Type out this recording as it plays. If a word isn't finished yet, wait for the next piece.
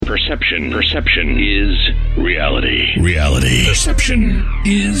Perception is reality. Perception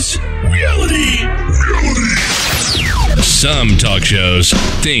is reality. Some talk shows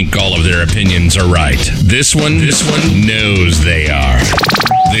think all of their opinions are right. This one knows they are.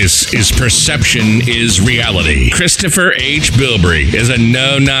 This is Perception is Reality. Christopher H. Bilbrey is a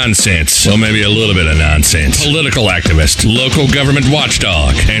no-nonsense, well, maybe a little bit of nonsense, political activist, local government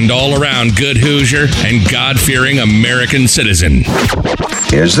watchdog, and all-around good Hoosier and God-fearing American citizen.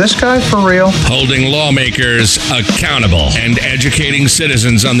 Is this guy for real? Holding lawmakers accountable and educating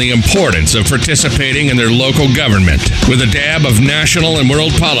citizens on the importance of participating in their local government with a dab of national and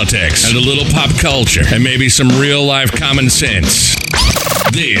world politics and a little pop culture and maybe some real-life common sense.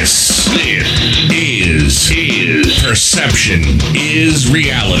 This is Perception is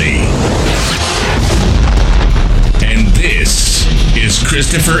Reality. And this is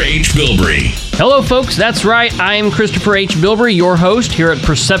Christopher H. Bilbrey. Hello, folks. That's right. I am Christopher H. Bilbrey, your host here at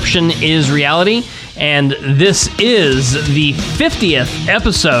Perception is Reality. And this is the 50th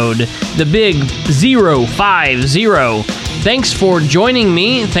episode, the big 050. Thanks for joining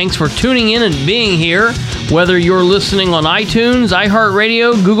me. Thanks for tuning in and being here. Whether you're listening on iTunes,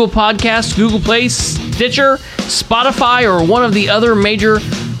 iHeartRadio, Google Podcasts, Google Play, Stitcher, Spotify, or one of the other major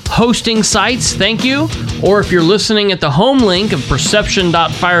hosting sites, thank you. Or if you're listening at the home link of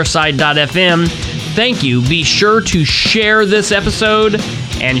perception.fireside.fm, thank you. Be sure to share this episode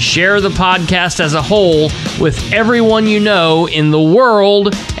and share the podcast as a whole with everyone you know in the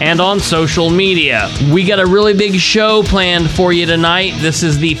world and on social media. We got a really big show planned for you tonight. This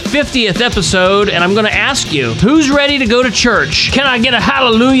is the 50th episode, and I'm going to ask you, who's ready to go to church? Can I get a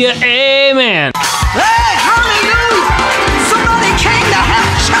hallelujah? Amen. Hey, hallelujah! Somebody came to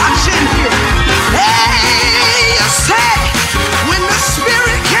have church in here. Hey, you said when the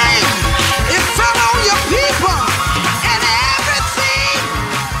Spirit came, it fell on your people, and everything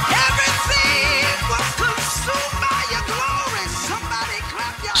was consumed by your glory. Somebody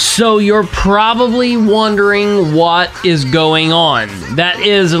clap your hands. So you're probably wondering what is going on. That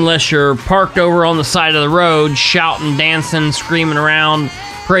is, unless you're parked over on the side of the road, shouting, dancing, screaming around,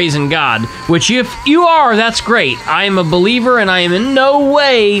 praising God, which if you are, that's great. I am a believer and I am in no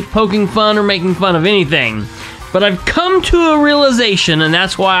way poking fun or making fun of anything. But I've come to a realization, and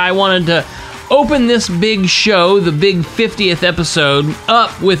that's why I wanted to open this big show, the big 50th episode,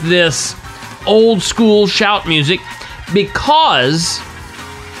 up with this old school shout music, because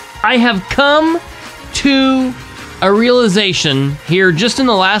I have come to a realization here just in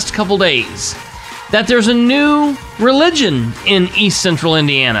the last couple days that there's a new religion in East Central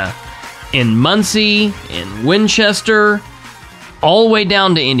Indiana, in Muncie, in Winchester, all the way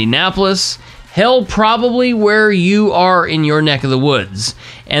down to Indianapolis, hell, probably where you are in your neck of the woods.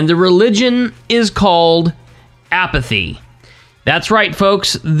 And the religion is called apathy. That's right,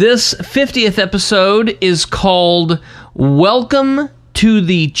 folks. This 50th episode is called Welcome to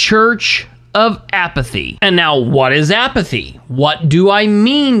the Church of Apathy. And now, what is apathy? What do I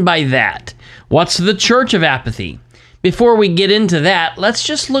mean by that? What's the Church of Apathy? Before we get into that, let's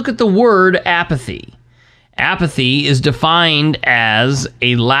just look at the word apathy. Apathy is defined as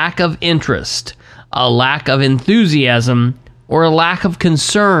a lack of interest, a lack of enthusiasm, or a lack of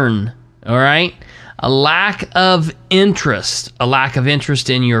concern, all right? A lack of interest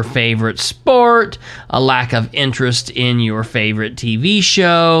in your favorite sport, a lack of interest in your favorite TV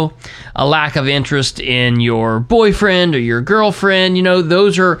show, a lack of interest in your boyfriend or your girlfriend. You know,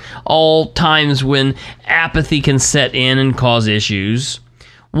 those are all times when apathy can set in and cause issues.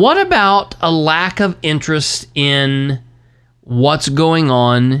 What about a lack of interest in what's going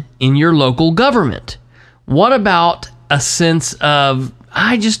on in your local government? What about a sense of,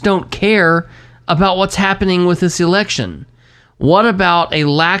 I just don't care about what's happening with this election? What about a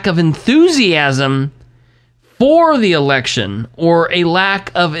lack of enthusiasm for the election, or a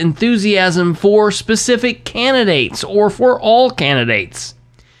lack of enthusiasm for specific candidates or for all candidates?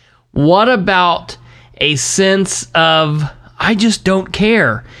 What about a sense of, I just don't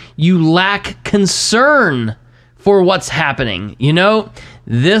care? You lack concern for what's happening. You know,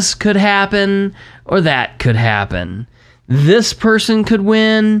 this could happen or that could happen. This person could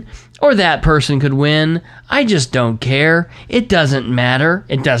win or that person could win. I just don't care. It doesn't matter.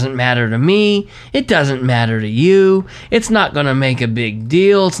 It doesn't matter to me. It doesn't matter to you. It's not going to make a big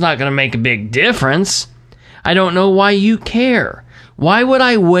deal. It's not going to make a big difference. I don't know why you care. Why would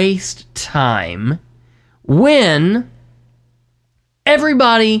I waste time when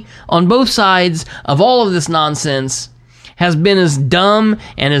everybody on both sides of all of this nonsense has been as dumb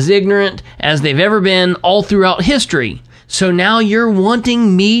and as ignorant as they've ever been all throughout history? So now you're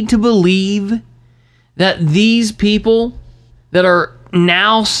wanting me to believe that these people that are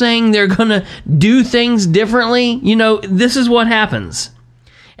now saying they're going to do things differently. You know, this is what happens.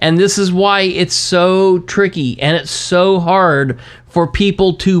 And this is why it's so tricky and it's so hard for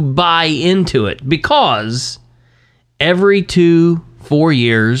people to buy into it. Because every 2-4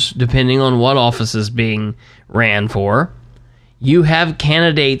 years, depending on what office is being ran for, you have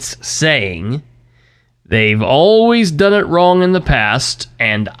candidates saying they've always done it wrong in the past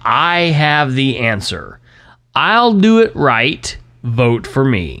and I have the answer. I'll do it right. Vote for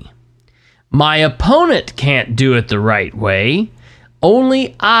me. My opponent can't do it the right way.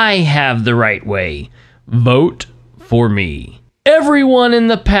 Only I have the right way. Vote for me. Everyone in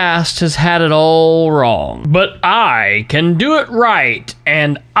the past has had it all wrong, but I can do it right,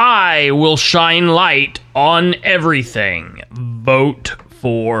 and I will shine light on everything. Vote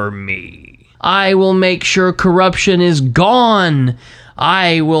for me. I will make sure corruption is gone.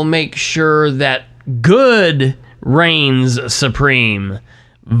 I will make sure that good reigns supreme.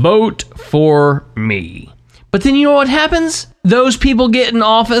 Vote for me. But then you know what happens? Those people get in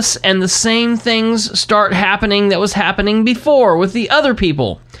office and the same things start happening that was happening before with the other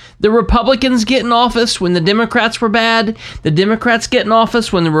people. The Republicans get in office when the Democrats were bad. The Democrats get in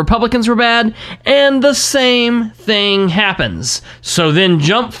office when the Republicans were bad. And the same thing happens. So then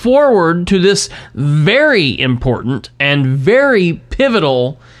jump forward to this very important and very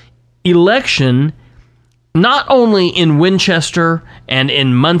pivotal election, not only in Winchester and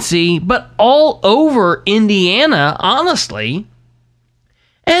in Muncie, but all over Indiana, honestly.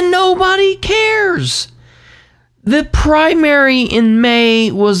 And nobody cares. The primary in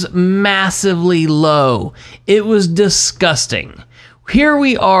May was massively low. It was disgusting. Here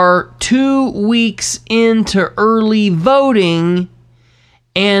we are 2 weeks into early voting,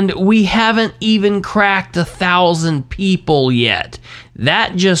 and we haven't even cracked 1,000 people yet.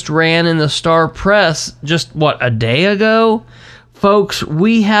 That just ran in the Star Press just, a day ago? Folks,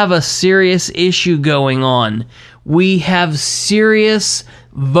 we have a serious issue going on. We have serious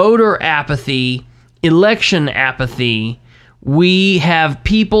voter apathy, election apathy. We have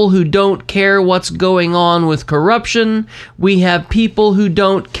people who don't care what's going on with corruption. We have people who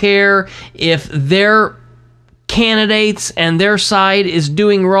don't care if their candidates and their side is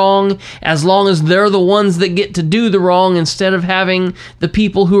doing wrong, as long as they're the ones that get to do the wrong instead of having the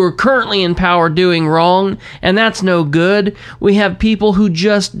people who are currently in power doing wrong, and that's no good. We have people who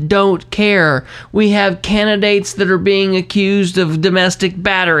just don't care. We have candidates that are being accused of domestic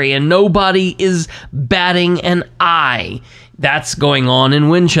battery and nobody is batting an eye. That's going on in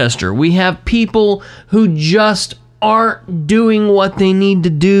Winchester. We have people who just aren't doing what they need to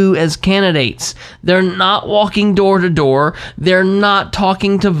do as candidates. They're not walking door to door. They're not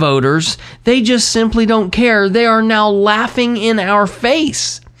talking to voters. They just simply don't care. They are now laughing in our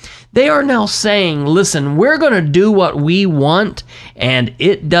face. They are now saying, listen, we're going to do what we want, and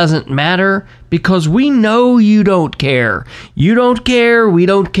it doesn't matter because we know you don't care. You don't care. We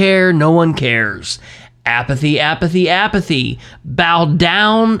don't care. No one cares. Apathy, apathy, apathy. Bow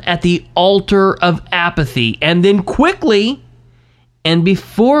down at the altar of apathy. And then quickly, and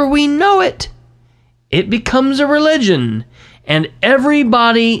before we know it, it becomes a religion. And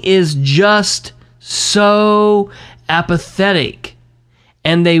everybody is just so apathetic.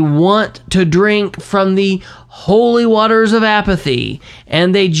 And they want to drink from the holy waters of apathy.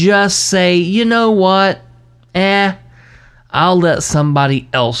 And they just say, you know what? I'll let somebody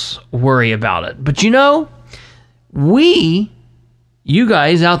else worry about it. But you know, you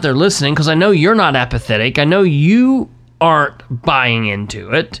guys out there listening, because I know you're not apathetic. I know you aren't buying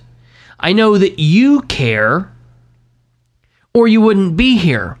into it. I know that you care, or you wouldn't be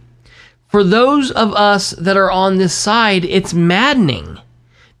here. For those of us that are on this side, it's maddening,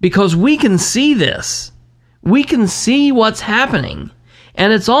 because we can see this. We can see what's happening.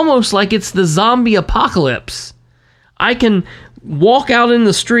 And it's almost like it's the zombie apocalypse. I can walk out in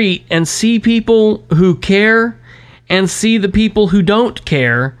the street and see people who care and see the people who don't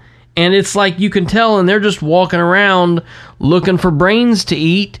care. And it's like you can tell, and they're just walking around looking for brains to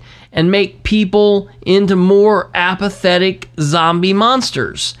eat and make people into more apathetic zombie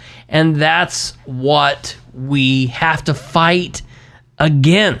monsters. And that's what we have to fight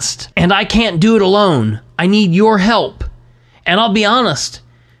against. And I can't do it alone. I need your help. And I'll be honest,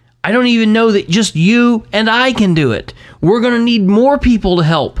 I don't even know that just you and I can do it. We're going to need more people to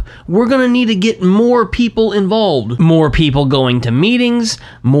help. We're going to need to get more people involved. More people going to meetings,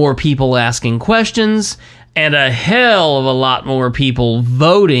 more people asking questions, and a hell of a lot more people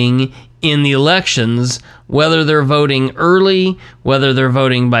voting in the elections, whether they're voting early, whether they're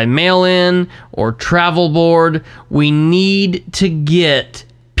voting by mail-in or travel board. We need to get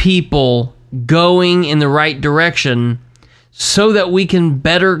people going in the right direction so that we can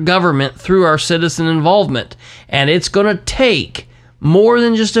better government through our citizen involvement. And it's going to take more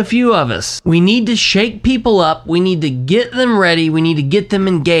than just a few of us. We need to shake people up. We need to get them ready. We need to get them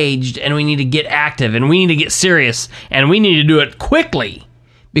engaged, and we need to get active, and we need to get serious, and we need to do it quickly,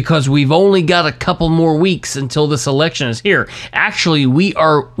 because we've only got a couple more weeks until this election is here. Actually, we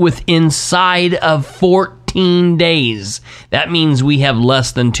are inside of 14 days. That means we have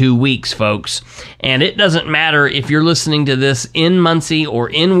less than 2 weeks, folks. And it doesn't matter if you're listening to this in Muncie or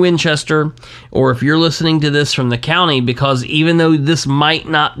in Winchester, or if you're listening to this from the county, because even though this might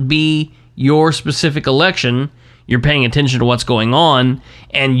not be your specific election, you're paying attention to what's going on,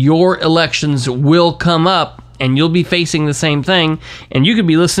 and your elections will come up, and you'll be facing the same thing, and you could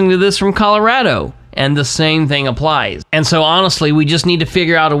be listening to this from Colorado, and the same thing applies. And so honestly, we just need to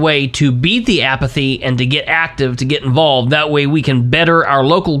figure out a way to beat the apathy and to get active, to get involved. That way we can better our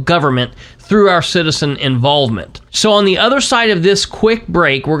local government through our citizen involvement. So on the other side of this quick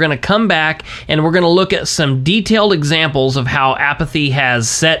break, we're going to come back and we're going to look at some detailed examples of how apathy has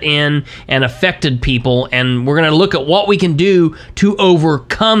set in and affected people, and we're going to look at what we can do to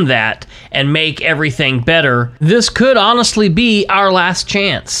overcome that and make everything better. This could honestly be our last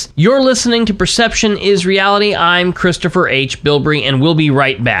chance. You're listening to Perception is Reality. I'm Christopher H. Bilbrey, and we'll be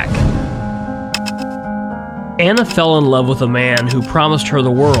right back. Anna fell in love with a man who promised her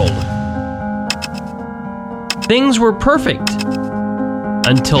the world. Things were perfect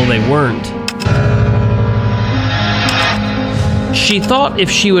until they weren't. She thought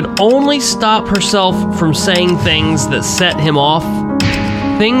if she would only stop herself from saying things that set him off,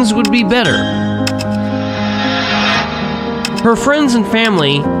 things would be better. Her friends and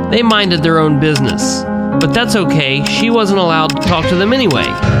family, they minded their own business, but that's okay. She wasn't allowed to talk to them anyway.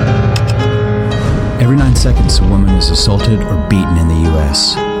 Every 9 seconds, a woman is assaulted or beaten in the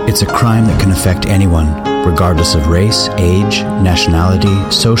U.S. It's a crime that can affect anyone, regardless of race, age,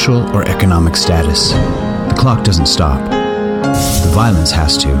 nationality, social, or economic status. The clock doesn't stop. The violence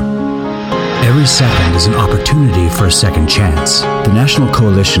has to. Every second is an opportunity for a second chance. The National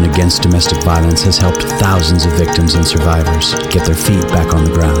Coalition Against Domestic Violence has helped thousands of victims and survivors get their feet back on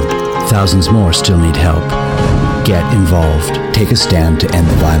the ground. Thousands more still need help. Get involved. Take a stand to end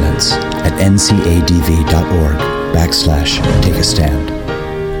the violence at ncadv.org/takeastand.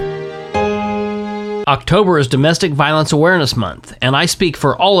 October is Domestic Violence Awareness Month, and I speak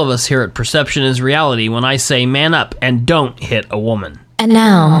for all of us here at Perception is Reality when I say man up and don't hit a woman. And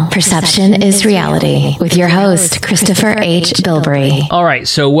now, Perception is Reality with your host, Christopher H. Bilbrey. All right,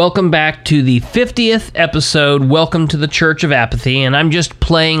 so welcome back to the 50th episode. Welcome to the Church of Apathy, and I'm just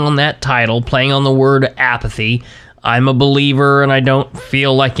playing on that title, playing on the word apathy. I'm a believer, and I don't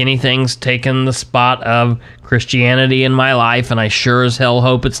feel like anything's taken the spot of Christianity in my life, and I sure as hell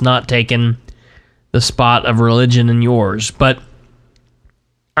hope it's not taken the spot of religion in yours. But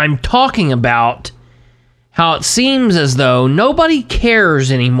I'm talking about how it seems as though nobody cares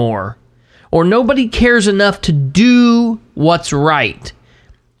anymore, or nobody cares enough to do what's right.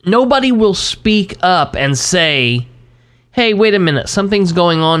 Nobody will speak up and say, hey, wait a minute, something's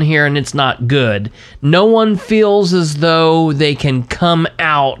going on here and it's not good. No one feels as though they can come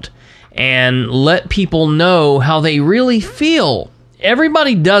out and let people know how they really feel.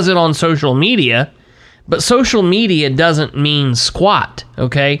 Everybody does it on social media, but social media doesn't mean squat,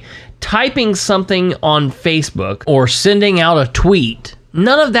 okay? Typing something on Facebook or sending out a tweet,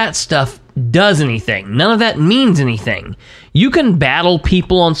 none of that stuff does anything. None of that means anything. You can battle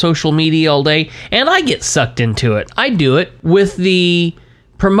people on social media all day, and I get sucked into it. I do it with the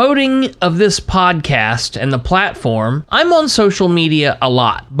promoting of this podcast and the platform. I'm on social media a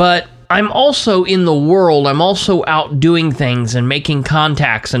lot, but I'm also in the world. I'm also out doing things and making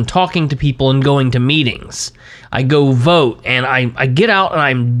contacts and talking to people and going to meetings. I go vote, and I get out and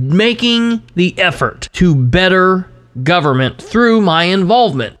I'm making the effort to better government through my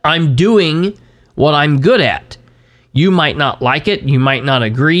involvement. I'm doing what I'm good at. You might not like it. You might not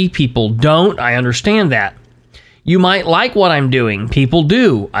agree. People don't. I understand that. You might like what I'm doing. People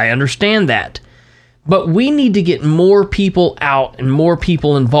do. I understand that. But we need to get more people out and more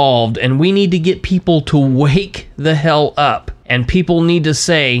people involved, and we need to get people to wake the hell up. And people need to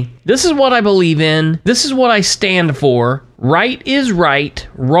say, this is what I believe in, this is what I stand for, right is right,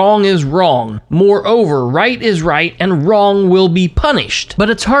 wrong is wrong. Moreover, right is right, and wrong will be punished. But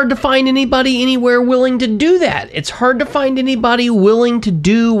it's hard to find anybody anywhere willing to do that. It's hard to find anybody willing to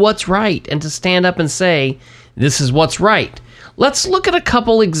do what's right and to stand up and say, this is what's right. Let's look at a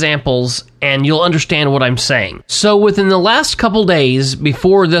couple examples and you'll understand what I'm saying. So within the last couple days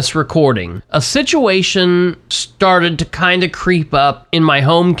before this recording, a situation started to kind of creep up in my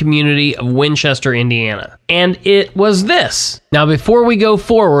home community of Winchester, Indiana. And it was this. Now, before we go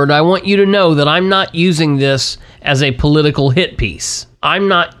forward, I want you to know that I'm not using this as a political hit piece. I'm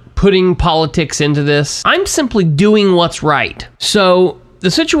not putting politics into this. I'm simply doing what's right. So the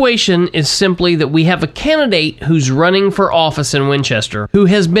situation is simply that we have a candidate who's running for office in Winchester who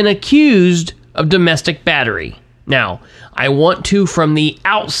has been accused of domestic battery. Now, I want to, from the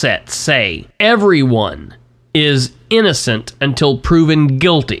outset, say everyone is innocent until proven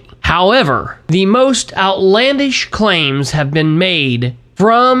guilty. However, the most outlandish claims have been made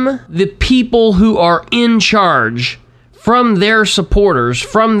from the people who are in charge, from their supporters,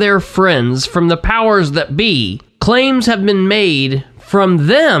 from their friends, from the powers that be. Claims have been made from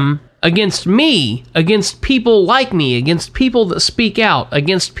them against me, against people like me, against people that speak out,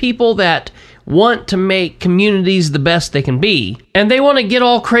 against people that want to make communities the best they can be. And they want to get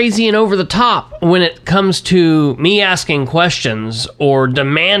all crazy and over the top when it comes to me asking questions or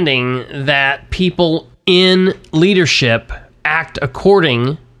demanding that people in leadership act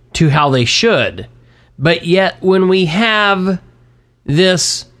according to how they should. But yet, when we have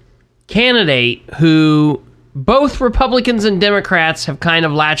this candidate who both Republicans and Democrats have kind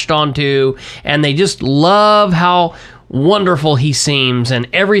of latched onto, and they just love how wonderful he seems and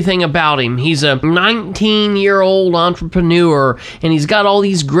everything about him. He's a 19-year-old entrepreneur, and he's got all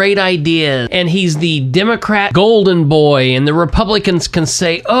these great ideas, and he's the Democrat golden boy, and the Republicans can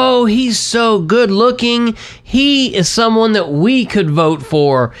say, oh, he's so good looking. He is someone that we could vote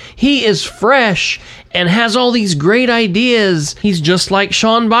for. He is fresh and has all these great ideas. He's just like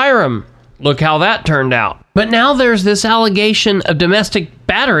Sean Byram. Look how that turned out. But now there's this allegation of domestic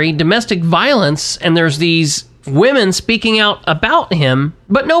battery, domestic violence, and there's these women speaking out about him,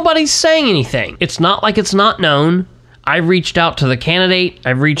 but nobody's saying anything. It's not like it's not known. I've reached out to the candidate.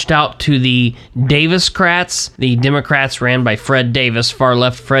 I've reached out to the Davis-crats, the Democrats ran by Fred Davis,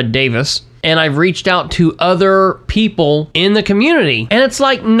 far-left Fred Davis. And I've reached out to other people in the community. And it's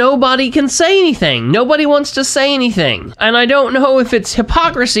like nobody can say anything. Nobody wants to say anything. And I don't know if it's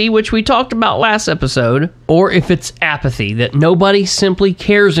hypocrisy, which we talked about last episode, or if it's apathy, that nobody simply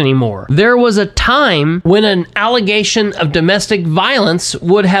cares anymore. There was a time when an allegation of domestic violence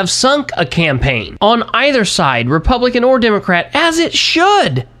would have sunk a campaign on either side, Republican or Democrat, as it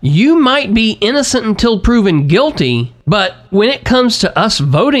should. You might be innocent until proven guilty, but when it comes to us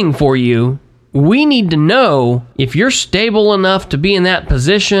voting for you, we need to know if you're stable enough to be in that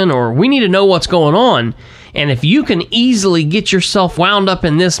position, or we need to know what's going on. And if you can easily get yourself wound up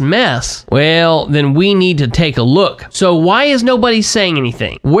in this mess, well, then we need to take a look. So why is nobody saying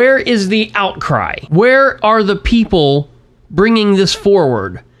anything? Where is the outcry? Where are the people bringing this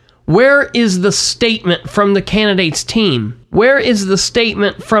forward? Where is the statement from the candidate's team? Where is the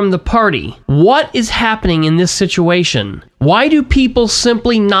statement from the party? What is happening in this situation? Why do people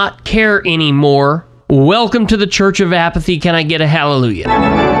simply not care anymore? Welcome to the Church of Apathy. Can I get a hallelujah?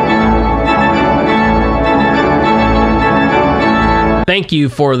 Thank you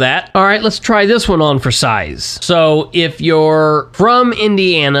for that. All right, let's try this one on for size. So if you're from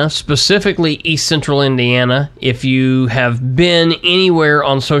Indiana, specifically East Central Indiana, if you have been anywhere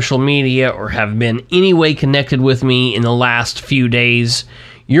on social media or have been any way connected with me in the last few days,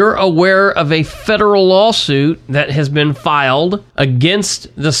 you're aware of a federal lawsuit that has been filed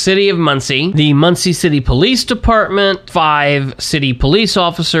against the city of Muncie, the Muncie City Police Department, 5 city police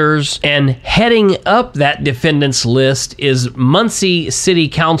officers, and heading up that defendants list is Muncie City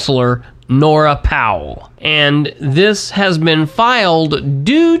Councilor Nora Powell. And this has been filed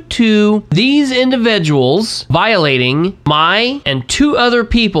due to these individuals violating my and 2 other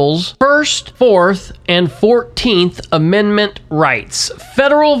people's First, Fourth, and 14th Amendment rights.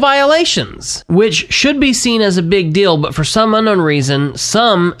 Federal violations, which should be seen as a big deal, but for some unknown reason,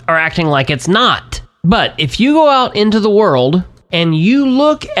 some are acting like it's not. But if you go out into the world and you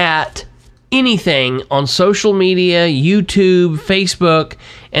look at anything on social media, YouTube, Facebook,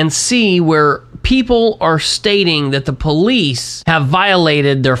 and see where people are stating that the police have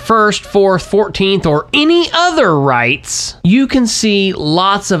violated their First, Fourth, 14th, or any other rights, you can see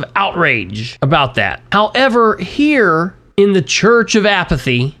lots of outrage about that. However, here in the Church of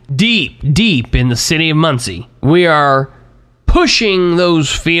Apathy, deep in the city of Muncie, we are pushing those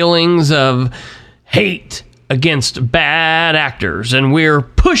feelings of hate against bad actors, and we're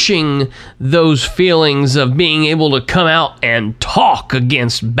pushing those feelings of being able to come out and talk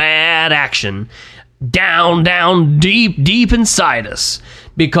against bad action down deep inside us,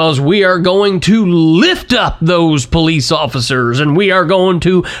 because we are going to lift up those police officers, and we are going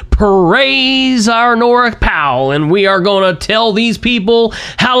to praise our Nora Powell, and we are going to tell these people,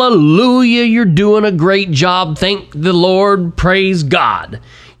 hallelujah, you're doing a great job. Thank the Lord. Praise God.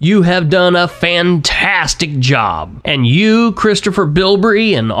 You have done a fantastic job. And you, Christopher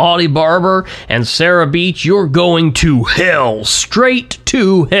Bilbrey and Audie Barber and Sarah Beach, you're going to hell, straight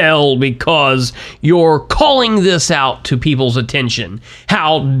to hell, because you're calling this out to people's attention.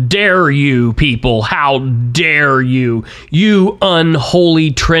 How dare you, people? How dare you? You unholy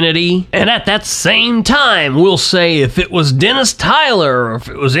trinity. And at that same time, we'll say if it was Dennis Tyler or if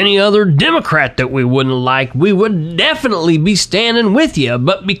it was any other Democrat that we wouldn't like, we would definitely be standing with you.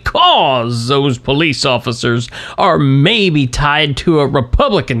 But because those police officers are maybe tied to a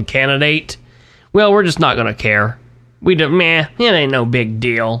Republican candidate, well, we're just not going to care. It ain't no big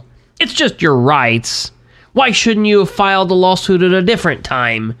deal. It's just your rights. Why shouldn't you have filed the lawsuit at a different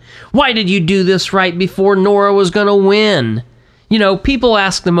time? Why did you do this right before Nora was going to win? You know, people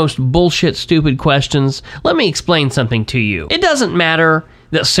ask the most bullshit, stupid questions. Let me explain something to you. It doesn't matter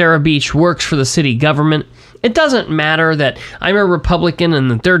that Sarah Beach works for the city government. It doesn't matter that I'm a Republican and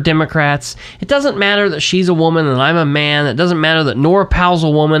that they're Democrats. It doesn't matter that she's a woman and I'm a man. It doesn't matter that Nora Powell's a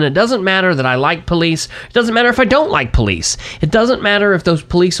woman. It doesn't matter that I like police. It doesn't matter if I don't like police. It doesn't matter if those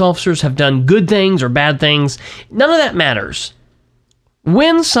police officers have done good things or bad things. None of that matters.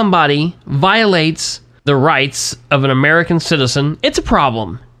 When somebody violates the rights of an American citizen, it's a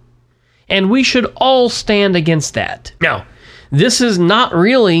problem. And we should all stand against that. Now, this is not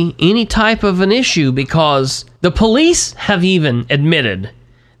really any type of an issue because the police have even admitted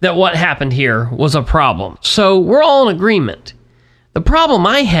that what happened here was a problem. So we're all in agreement. The problem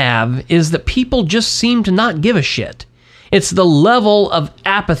I have is that people just seem to not give a shit. It's the level of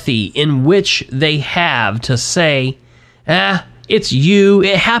apathy in which they have to say, it's you,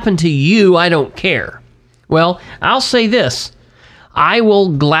 it happened to you, I don't care. Well, I'll say this. I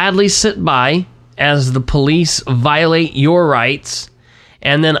will gladly sit by as the police violate your rights,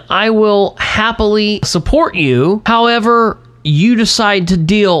 and then I will happily support you. However, you decide to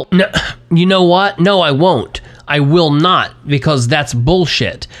deal. No, you know what? No, I won't. I will not, because that's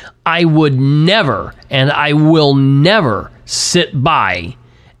bullshit. I would never, and I will never sit by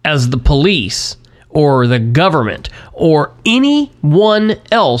as the police or the government or anyone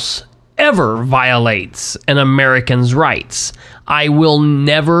else ever violates an American's rights. I will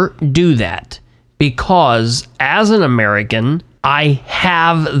never do that. Because as an American, I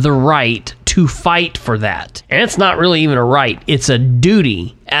have the right to fight for that. And it's not really even a right, it's a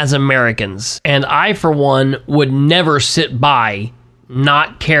duty as Americans. And I, for one, would never sit by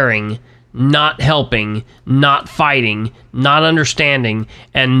not caring, not helping, not fighting, not understanding,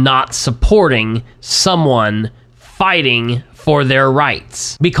 and not supporting someone fighting for their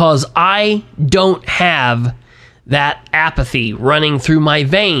rights. Because I don't have that apathy running through my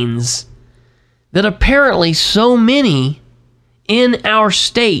veins that apparently so many in our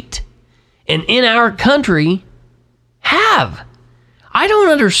state and in our country have. I don't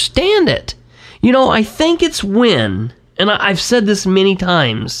understand it. You know, I think it's when, and I've said this many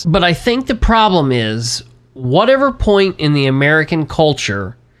times, but I think the problem is whatever point in the American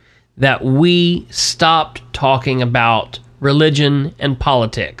culture that we stopped talking about religion and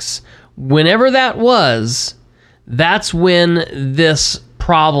politics, whenever that was, that's when this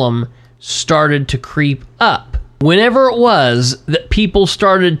problem started to creep up. Whenever it was that people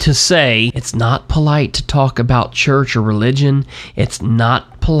started to say, it's not polite to talk about church or religion, it's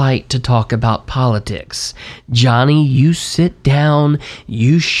not polite to talk about politics. Johnny, you sit down,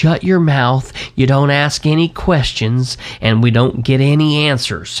 you shut your mouth, you don't ask any questions, and we don't get any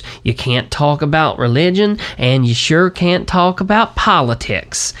answers. You can't talk about religion, and you sure can't talk about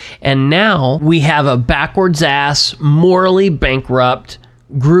politics. And now we have a backwards ass, morally bankrupt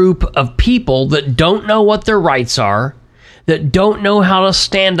group of people that don't know what their rights are, that don't know how to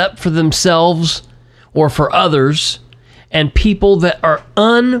stand up for themselves or for others, and people that are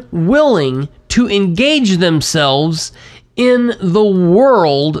unwilling to engage themselves in the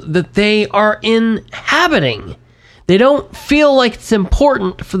world that they are inhabiting. They don't feel like it's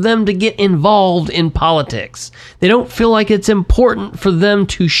important for them to get involved in politics. They don't feel like it's important for them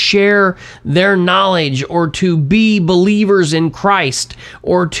to share their knowledge or to be believers in Christ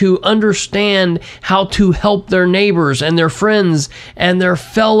or to understand how to help their neighbors and their friends and their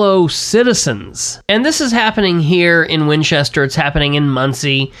fellow citizens. And this is happening here in Winchester. It's happening in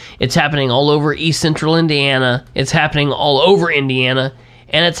Muncie. It's happening all over East Central Indiana. It's happening all over Indiana.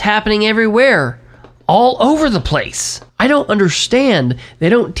 And it's happening everywhere. All over the place. I don't understand. They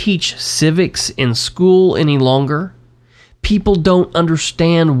don't teach civics in school any longer. people don't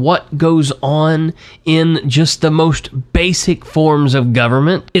understand what goes on in just the most basic forms of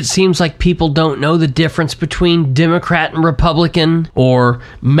government. It seems like people don't know the difference between Democrat and Republican, or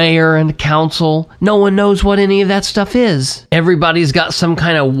mayor and council. No one knows what any of that stuff is. Everybody's got some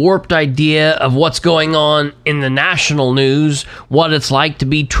kind of warped idea of what's going on in the national news, what it's like to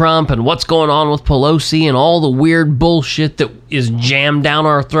be Trump, and what's going on with Pelosi, and all the weird bullshit that is jammed down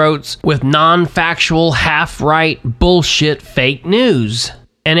our throats with non-factual, half-right bullshit fake news.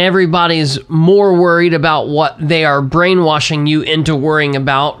 And everybody's more worried about what they are brainwashing you into worrying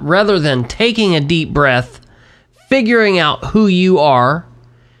about, rather than taking a deep breath, figuring out who you are,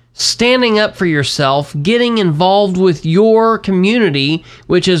 standing up for yourself, getting involved with your community,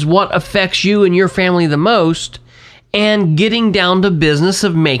 which is what affects you and your family the most, and getting down to business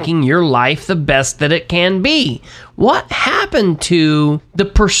of making your life the best that it can be. What happened to the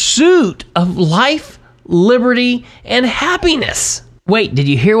pursuit of life, liberty, and happiness? Wait, did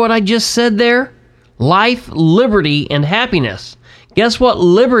you hear what I just said there? Life, liberty, and happiness. Guess what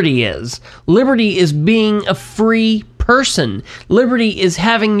liberty is? Liberty is being a free person. Liberty is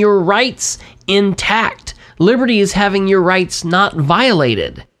having your rights intact. Liberty is having your rights not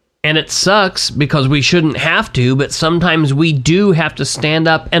violated. And it sucks because we shouldn't have to, but sometimes we do have to stand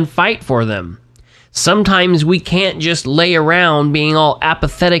up and fight for them. Sometimes we can't just lay around being all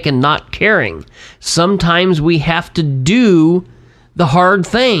apathetic and not caring. Sometimes we have to do the hard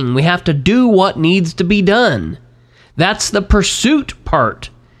thing. We have to do what needs to be done. That's the pursuit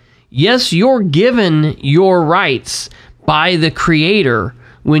part. Yes, you're given your rights by the Creator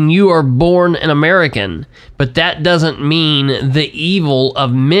when you are born an American, but that doesn't mean the evil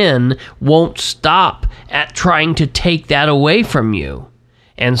of men won't stop at trying to take that away from you.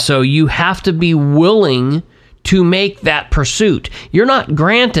 And so you have to be willing to make that pursuit. You're not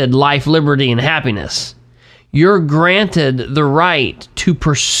granted life, liberty, and happiness. You're granted the right to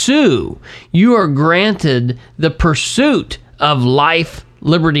pursue. You are granted the pursuit of life,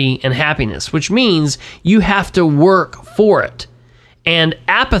 liberty, and happiness, which means you have to work for it. And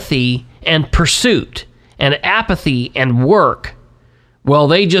apathy and pursuit, and apathy and work, well,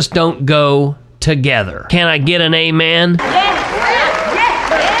 they just don't go together. Can I get an amen?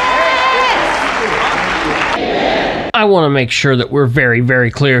 I want to make sure that we're very, very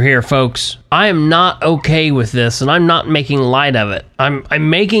clear here, folks. I am not okay with this, and I'm not making light of it. I'm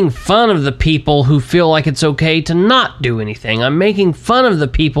making fun of the people who feel like it's okay to not do anything. I'm making fun of the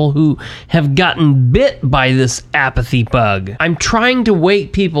people who have gotten bit by this apathy bug. I'm trying to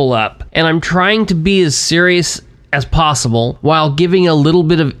wake people up, and I'm trying to be as serious as possible while giving a little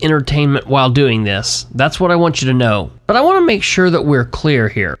bit of entertainment while doing this. That's what I want you to know. But I want to make sure that we're clear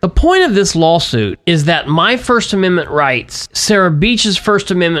here. The point of this lawsuit is that my First Amendment rights, Sarah Beach's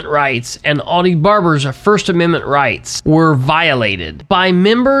First Amendment rights, and Audie Barber's First Amendment rights were violated by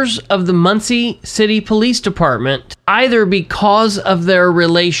members of the Muncie City Police Department, either because of their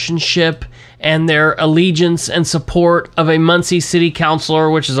relationship and their allegiance and support of a Muncie City Councilor,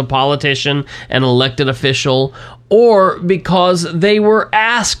 which is a politician, an elected official, or because they were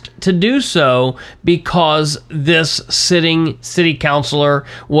asked to do so because this sitting city councilor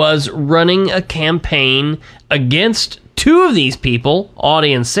was running a campaign against two of these people,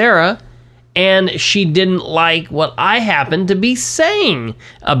 Audie and Sarah, and she didn't like what I happened to be saying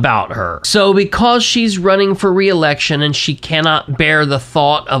about her. So because she's running for re-election and she cannot bear the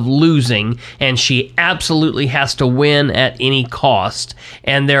thought of losing, and she absolutely has to win at any cost,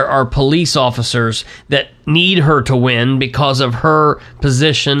 and there are police officers that need her to win because of her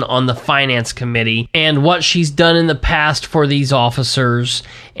position on the finance committee and what she's done in the past for these officers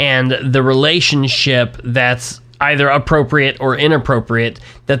and the relationship that's either appropriate or inappropriate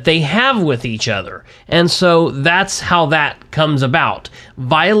that they have with each other. And so that's how that comes about.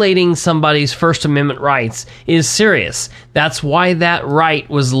 Violating somebody's First Amendment rights is serious. That's why that right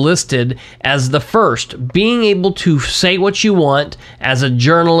was listed as the first. Being able to say what you want as a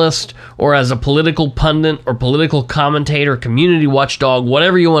journalist or as a political pundit or political commentator, community watchdog,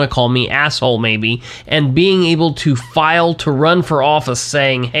 whatever you want to call me, asshole maybe, and being able to file to run for office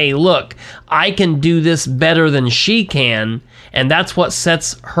saying, hey, look, I can do this better than she can, and that's what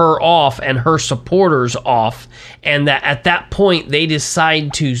sets her off and her supporters off, and that at that point they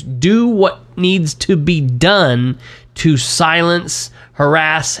decide to do what needs to be done to silence,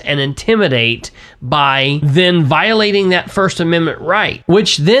 harass, and intimidate by then violating that First Amendment right,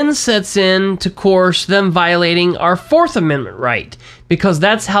 which then sets into course them violating our Fourth Amendment right, because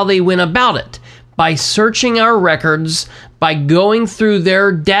that's how they went about it. By searching our records, by going through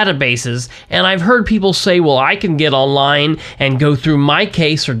their databases. And I've heard people say, well, I can get online and go through my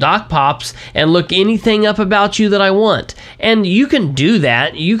case or DocPops and look anything up about you that I want. And you can do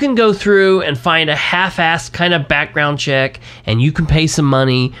that. You can go through and find a half-assed kind of background check, and you can pay some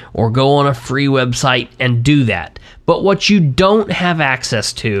money or go on a free website and do that. But what you don't have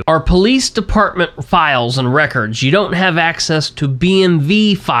access to are police department files and records. You don't have access to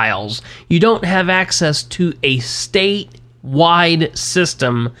BMV files. You don't have access to a state-wide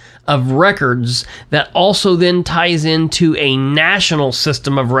system of records that also then ties into a national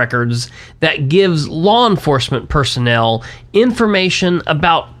system of records that gives law enforcement personnel information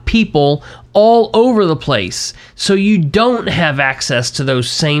about people all over the place. So you don't have access to those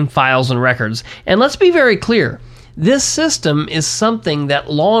same files and records. And let's be very clear. This system is something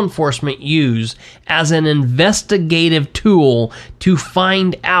that law enforcement use as an investigative tool to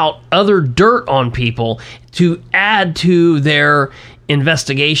find out other dirt on people, to add to their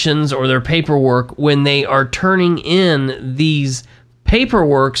investigations or their paperwork when they are turning in these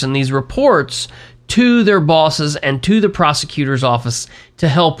paperworks and these reports to their bosses and to the prosecutor's office to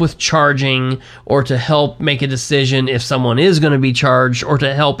help with charging or to help make a decision if someone is going to be charged or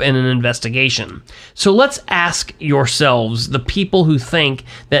to help in an investigation. So let's ask yourselves, the people who think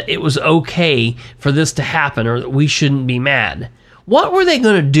that it was okay for this to happen or that we shouldn't be mad, what were they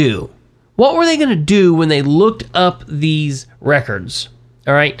going to do? What were they going to do when they looked up these records?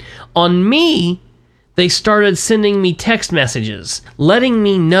 All right. On me, they started sending me text messages, letting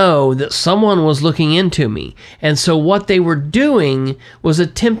me know that someone was looking into me. And so what they were doing was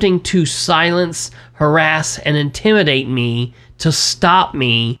attempting to silence, harass, and intimidate me to stop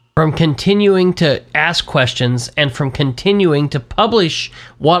me from continuing to ask questions and from continuing to publish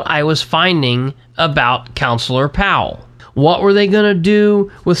what I was finding about Counselor Powell. What were they going to do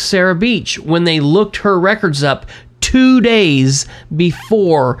with Sarah Beach when they looked her records up 2 days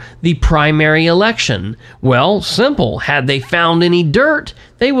before the primary election? Well, simple. Had they found any dirt,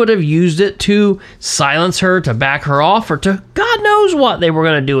 they would have used it to silence her, to back her off, or to God knows what they were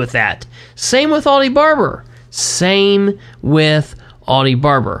going to do with that. Same with Audie Barber. Same with Audie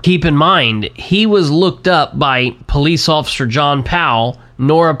Barber. Keep in mind, he was looked up by police officer John Powell,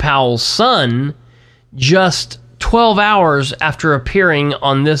 Nora Powell's son, just 12 hours after appearing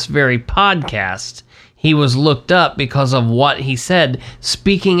on this very podcast. He was looked up because of what he said,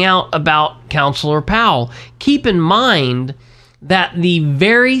 speaking out about Counselor Powell. Keep in mind that the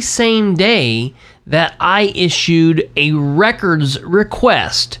very same day that I issued a records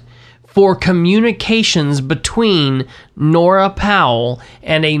request for communications between Nora Powell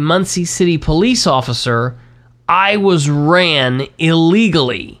and a Muncie City police officer, I was ran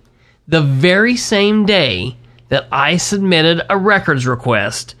illegally. The very same day that I submitted a records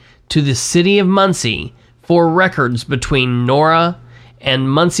request to the city of Muncie for records between Nora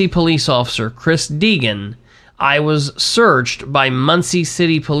and Muncie police officer Chris Deegan, I was searched by Muncie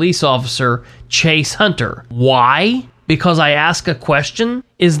City police officer Chase Hunter. Why? Because I asked a question?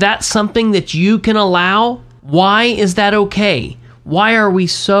 Is that something that you can allow? Why is that okay? Why are we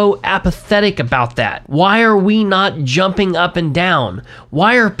so apathetic about that? Why are we not jumping up and down?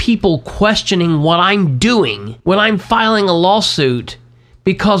 Why are people questioning what I'm doing when I'm filing a lawsuit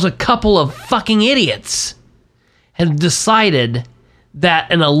because a couple of fucking idiots have decided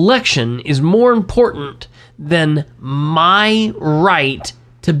that an election is more important than my right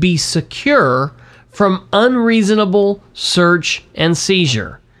to be secure from unreasonable search and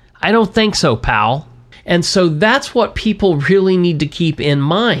seizure? I don't think so, pal. And so that's what people really need to keep in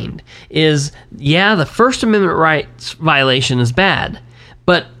mind is, yeah, the First Amendment rights violation is bad,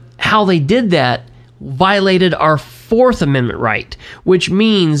 but how they did that violated our Fourth Amendment right, which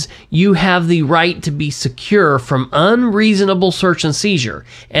means you have the right to be secure from unreasonable search and seizure.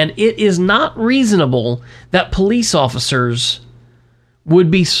 And it is not reasonable that police officers would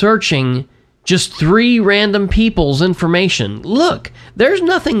be searching just 3 random people's information. Look, there's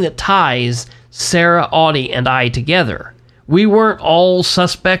nothing that ties Sarah, Audie, and I together. We weren't all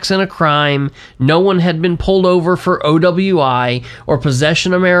suspects in a crime. No one had been pulled over for OWI or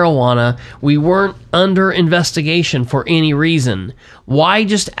possession of marijuana. We weren't under investigation for any reason. Why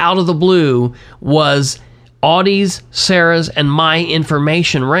just out of the blue was Audie's, Sarah's, and my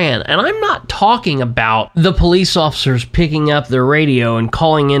information ran? And I'm not talking about the police officers picking up their radio and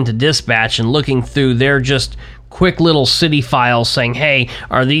calling into dispatch and looking through their just quick little city files saying, hey,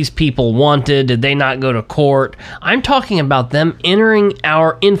 are these people wanted? Did they not go to court? I'm talking about them entering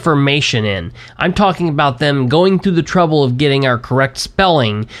our information in. I'm talking about them going through the trouble of getting our correct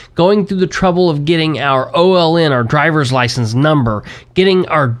spelling, going through the trouble of getting our OLN, our driver's license number, getting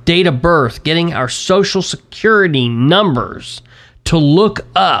our date of birth, getting our social security numbers to look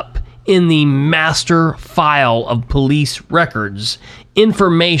up in the master file of police records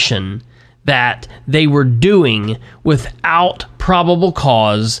information that they were doing without probable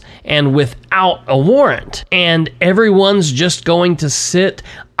cause and without a warrant. And everyone's just going to sit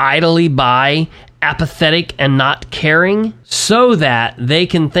idly by, apathetic and not caring, so that they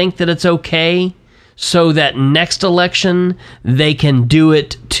can think that it's okay, so that next election they can do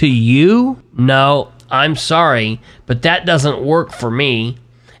it to you? No, I'm sorry, but that doesn't work for me.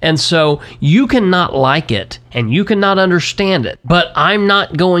 And so you cannot like it and you cannot understand it, but I'm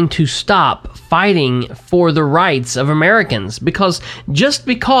not going to stop fighting for the rights of Americans, because just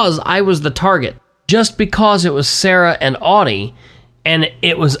because I was the target, just because it was Sarah and Audie and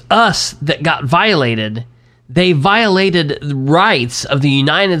it was us that got violated, they violated the rights of the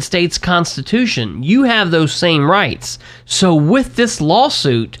United States Constitution. You have those same rights. So with this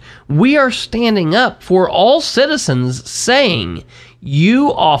lawsuit, we are standing up for all citizens, saying,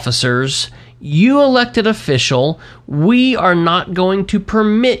 you officers, you elected official, we are not going to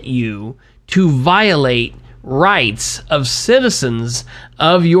permit you to violate rights of citizens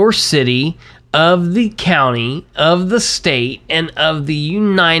of your city, of the county, of the state, and of the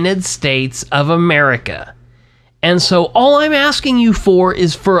United States of America. And so all I'm asking you for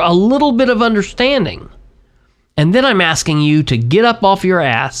is for a little bit of understanding. And then I'm asking you to get up off your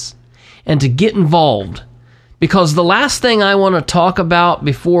ass and to get involved. Because the last thing I want to talk about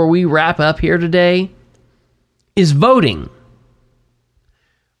before we wrap up here today is voting.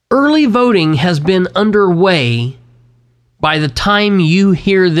 Early voting has been underway by the time you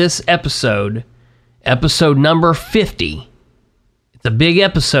hear this episode number 50. It's a big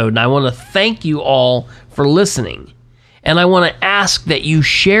episode, and I want to thank you all for listening. And I want to ask that you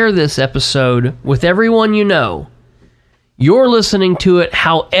share this episode with everyone you know. You're listening to it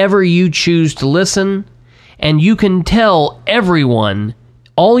however you choose to listen. And you can tell everyone,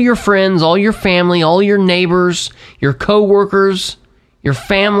 all your friends, all your family, all your neighbors, your co-workers, your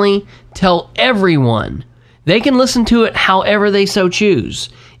family, tell everyone. They can listen to it however they so choose.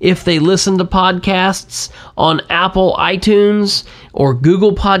 If they listen to podcasts on Apple iTunes or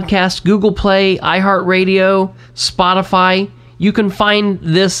Google Podcasts, Google Play, iHeartRadio, Spotify, you can find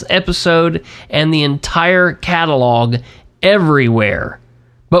this episode and the entire catalog everywhere.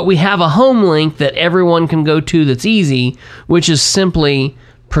 But we have a home link that everyone can go to that's easy, which is simply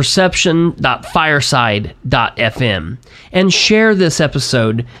perception.fireside.fm. And share this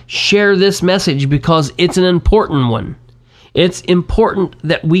episode, share this message, because it's an important one. It's important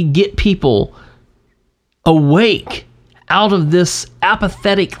that we get people awake out of this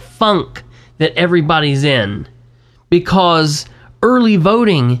apathetic funk that everybody's in. Because early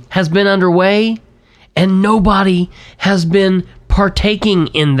voting has been underway and nobody has been partaking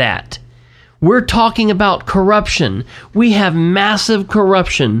in that. We're talking about corruption. We have massive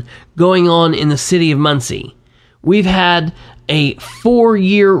corruption going on in the city of Muncie. We've had a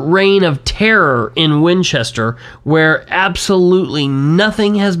 4-year reign of terror in Winchester where absolutely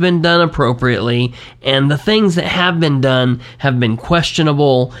nothing has been done appropriately, and the things that have been done have been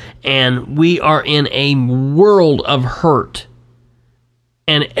questionable, and we are in a world of hurt.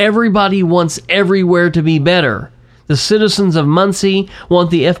 And everybody wants everywhere to be better. The citizens of Muncie want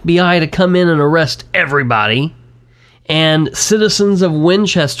the FBI to come in and arrest everybody. And citizens of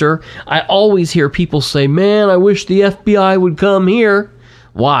Winchester, I always hear people say, man, I wish the FBI would come here.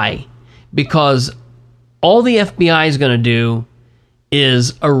 Why? Because all the FBI is going to do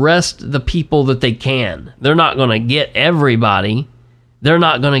is arrest the people that they can. They're not going to get everybody. They're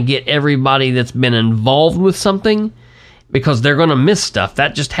not going to get everybody that's been involved with something, because they're going to miss stuff.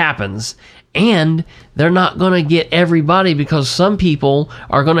 That just happens. And they're not going to get everybody because some people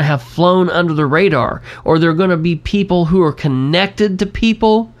are going to have flown under the radar, or they're going to be people who are connected to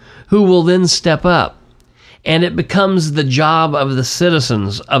people who will then step up. And it becomes the job of the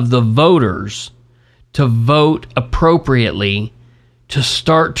citizens, of the voters, to vote appropriately, to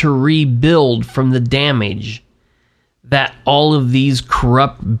start to rebuild from the damage that all of these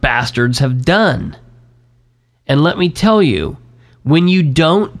corrupt bastards have done. And let me tell you, when you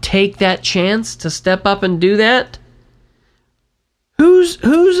don't take that chance to step up and do that, who's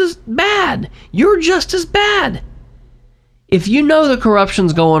as bad? You're just as bad. If you know the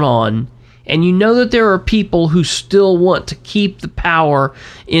corruption's going on, and you know that there are people who still want to keep the power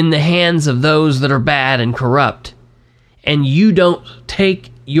in the hands of those that are bad and corrupt, and you don't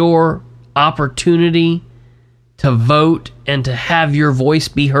take your opportunity to vote and to have your voice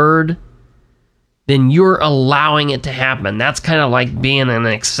be heard, then you're allowing it to happen. That's kind of like being an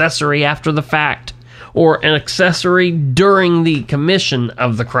accessory after the fact, or an accessory during the commission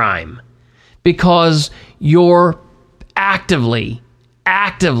of the crime, because you're actively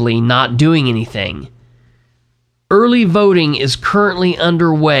not doing anything. Early voting is currently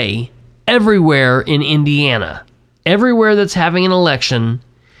underway everywhere in Indiana. Everywhere that's having an election,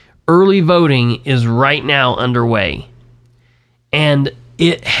 early voting is right now underway. And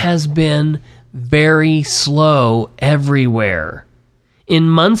it has been very slow everywhere. In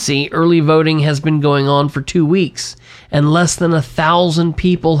Muncie, early voting has been going on for 2 weeks, and less than 1,000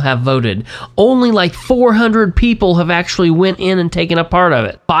 people have voted. Only like 400 people have actually went in and taken a part of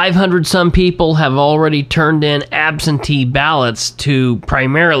it. 500 some people have already turned in absentee ballots to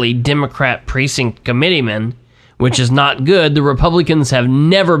primarily Democrat precinct committeemen, which is not good. The Republicans have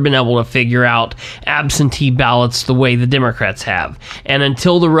never been able to figure out absentee ballots the way the Democrats have. And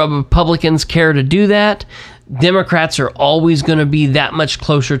until the Republicans care to do that, Democrats are always going to be that much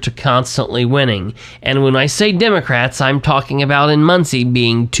closer to constantly winning. And when I say Democrats, I'm talking about in Muncie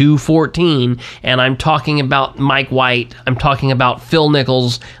being 214, and I'm talking about Mike White, I'm talking about Phil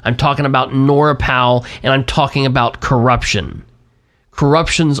Nichols, I'm talking about Nora Powell, and I'm talking about corruption.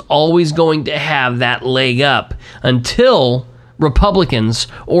 Corruption's always going to have that leg up until Republicans,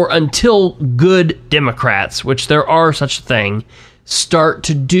 or until good Democrats, which there are such a thing, start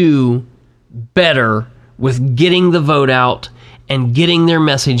to do better with getting the vote out and getting their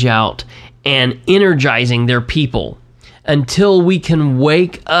message out and energizing their people. Until we can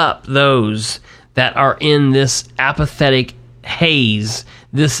wake up those that are in this apathetic haze,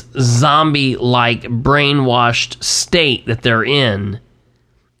 this zombie-like brainwashed state that they're in,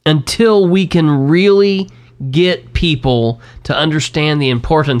 until we can really get people to understand the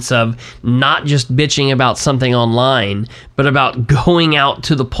importance of not just bitching about something online, but about going out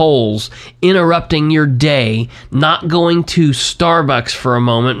to the polls, interrupting your day, not going to Starbucks for a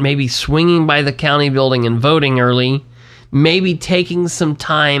moment, maybe swinging by the county building and voting early, maybe taking some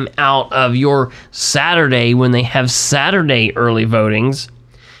time out of your Saturday when they have Saturday early votings.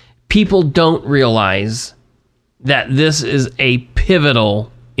 People don't realize that this is a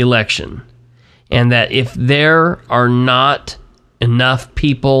pivotal election, and that if there are not enough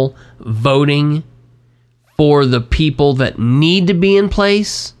people voting for the people that need to be in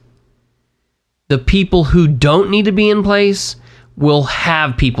place, the people who don't need to be in place will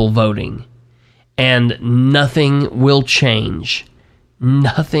have people voting, and nothing will change.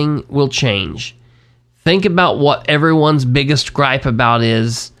 Nothing will change. Think about what everyone's biggest gripe about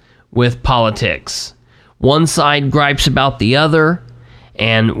is with politics. One side gripes about the other,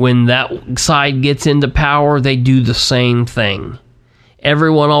 and when that side gets into power, they do the same thing.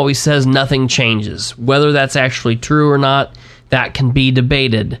 Everyone always says nothing changes. Whether that's actually true or not, that can be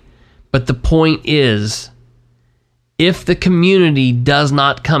debated. But the point is, if the community does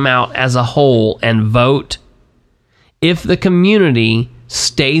not come out as a whole and vote, if the community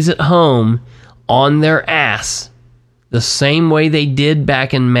stays at home on their ass the same way they did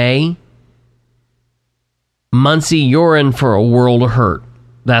back in May, Muncie, you're in for a world of hurt.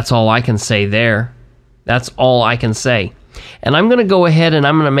 That's all I can say there. That's all I can say. And I'm going to go ahead and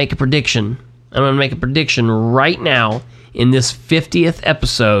I'm going to make a prediction. I'm going to make a prediction right now in this 50th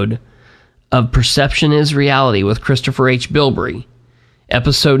episode of Perception is Reality with Christopher H. Bilbrey.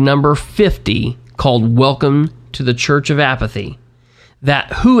 Episode number 50, called Welcome to the Church of Apathy.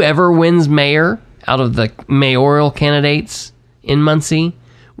 That whoever wins mayor out of the mayoral candidates in Muncie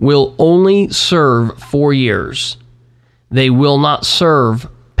will only serve 4 years. They will not serve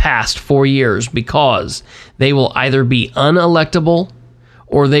past 4 years because they will either be unelectable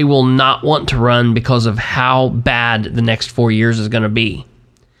or they will not want to run because of how bad the next 4 years is going to be.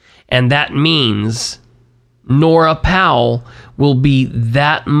 And that means Nora Powell will be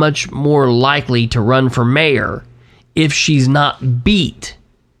that much more likely to run for mayor if she's not beat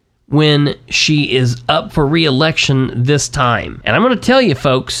when she is up for re-election this time. And I'm going to tell you,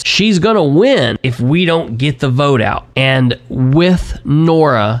 folks, she's going to win if we don't get the vote out. And with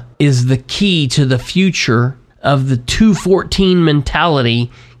Nora is the key to the future of the 214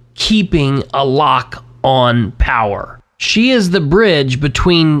 mentality keeping a lock on power. She is the bridge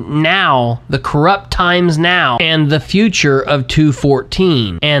between now, the corrupt times now, and the future of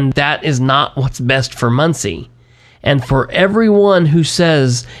 214. And that is not what's best for Muncie. And for everyone who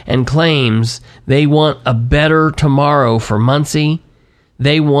says and claims they want a better tomorrow for Muncie,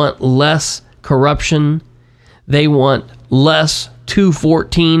 They want less corruption. They want less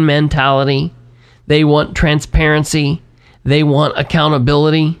 214 mentality. They want transparency. They want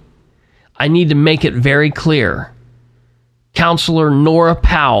accountability. I need to make it very clear. Counselor Nora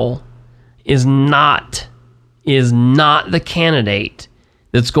Powell is not the candidate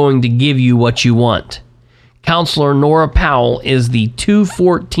that's going to give you what you want. Counselor Nora Powell is the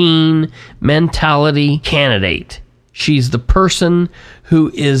 214 mentality candidate. She's the person who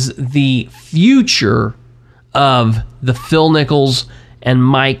is the future of the Phil Nichols and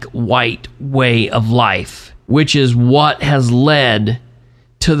Mike White way of life, which is what has led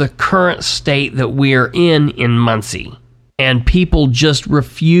to the current state that we are in Muncie. And people just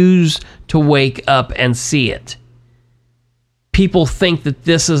refuse to wake up and see it. People think that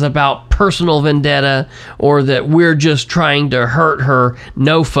this is about personal vendetta or that we're just trying to hurt her.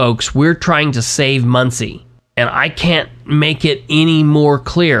 No, folks, we're trying to save Muncie. And I can't make it any more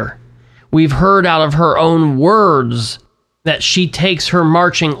clear. We've heard out of her own words that she takes her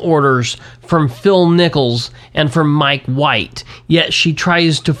marching orders from Phil Nichols and from Mike White. Yet she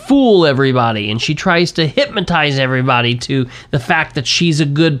tries to fool everybody and she tries to hypnotize everybody to the fact that she's a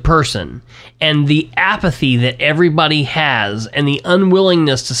good person. And the apathy that everybody has and the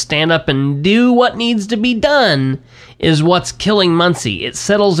unwillingness to stand up and do what needs to be done is what's killing Muncie. It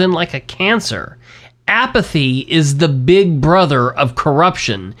settles in like a cancer. Apathy is the big brother of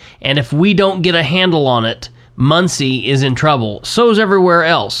corruption, and if we don't get a handle on it, Muncie is in trouble. So is everywhere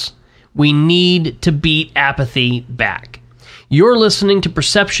else. We need to beat apathy back. You're listening to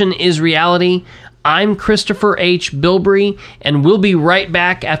Perception is Reality. I'm Christopher H. Bilbrey, and we'll be right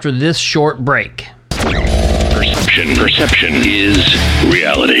back after this short break. Perception is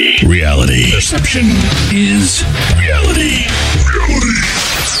reality. Reality. Perception is reality.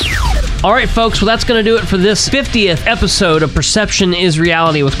 All right, folks, well, that's going to do it for this 50th episode of Perception is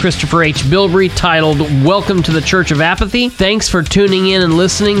Reality with Christopher H. Bilbrey, titled Welcome to the Church of Apathy. Thanks for tuning in and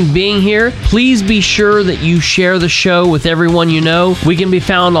listening, being here. Please be sure that you share the show with everyone you know. We can be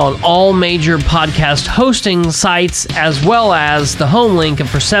found on all major podcast hosting sites, as well as the home link of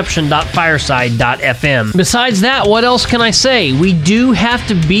perception.fireside.fm. Besides that, what else can I say? We do have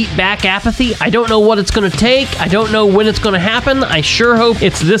to beat back apathy. I don't know what it's going to take. I don't know when it's going to happen. I sure hope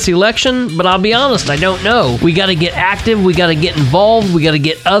it's this election. But I'll be honest, I don't know. We got to get active, we got to get involved, we got to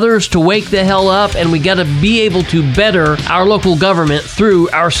get others to wake the hell up, and we got to be able to better our local government through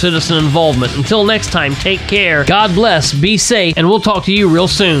our citizen involvement. Until next time, take care, God bless, be safe, and we'll talk to you real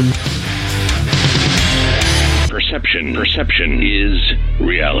soon. Perception is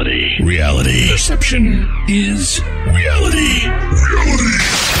reality. Reality. Perception is reality.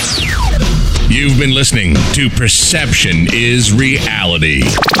 You've been listening to Perception is Reality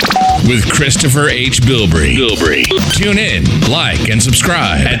with Christopher H. Bilbrey. Tune in, like, and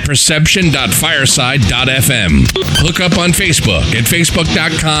subscribe at perception.fireside.fm. Hook up on Facebook at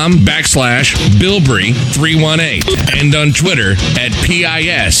facebook.com/Bilbrey318 and on Twitter at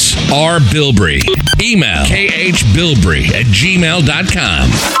PISRBilbrey. Email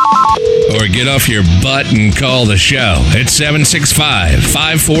khbilbrey@gmail.com. Or get off your butt and call the show at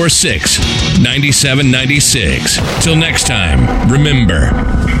 765-546-9796. Till next time, remember,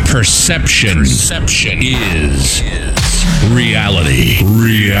 perception is reality.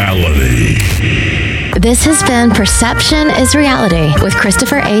 This has been Perception is Reality with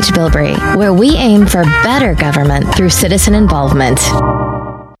Christopher H. Bilbrey, where we aim for better government through citizen involvement.